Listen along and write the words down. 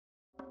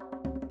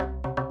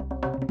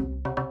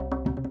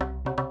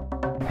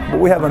But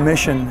we have a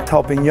mission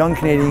helping young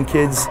Canadian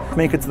kids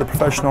make it to the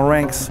professional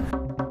ranks.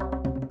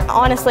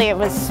 Honestly, it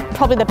was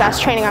probably the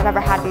best training I've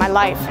ever had in my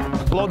life.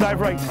 Low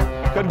dive right.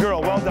 Good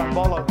girl, well done,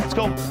 ball out. Let's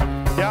go.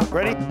 Yeah,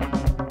 ready?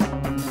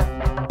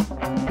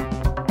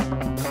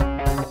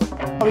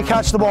 We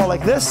catch the ball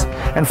like this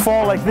and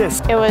fall like this.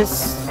 It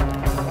was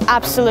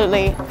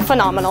absolutely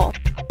phenomenal.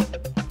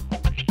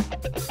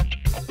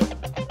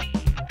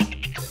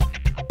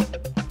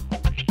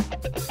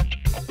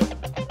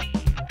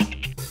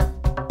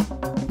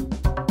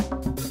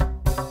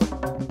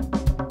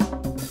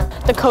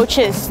 The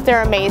coaches,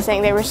 they're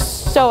amazing. They were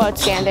so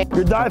outstanding.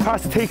 Your dive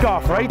has to take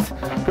off, right?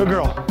 Good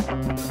girl.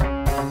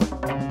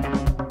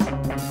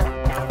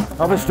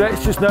 Have a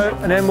stretch just now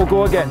and then we'll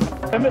go again.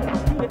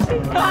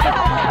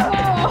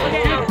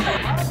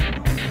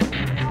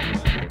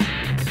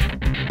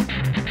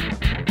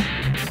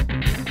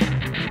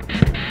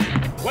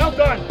 Well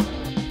done.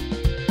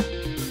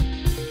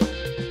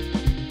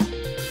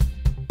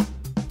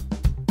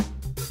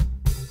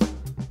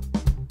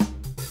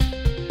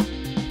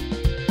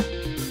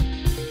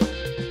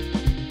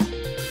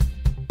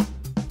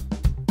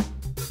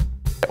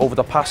 Over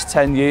the past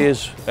 10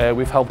 years,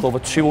 we've helped over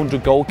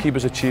 200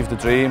 goalkeepers achieve the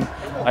dream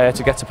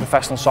to get to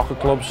professional soccer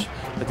clubs.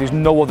 There's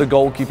no other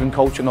goalkeeping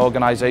coaching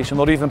organisation,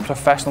 or even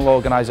professional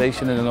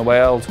organisation in the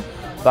world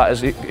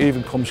that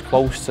even comes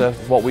close to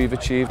what we've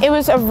achieved. It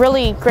was a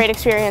really great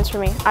experience for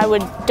me. I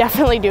would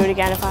definitely do it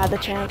again if I had the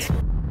chance.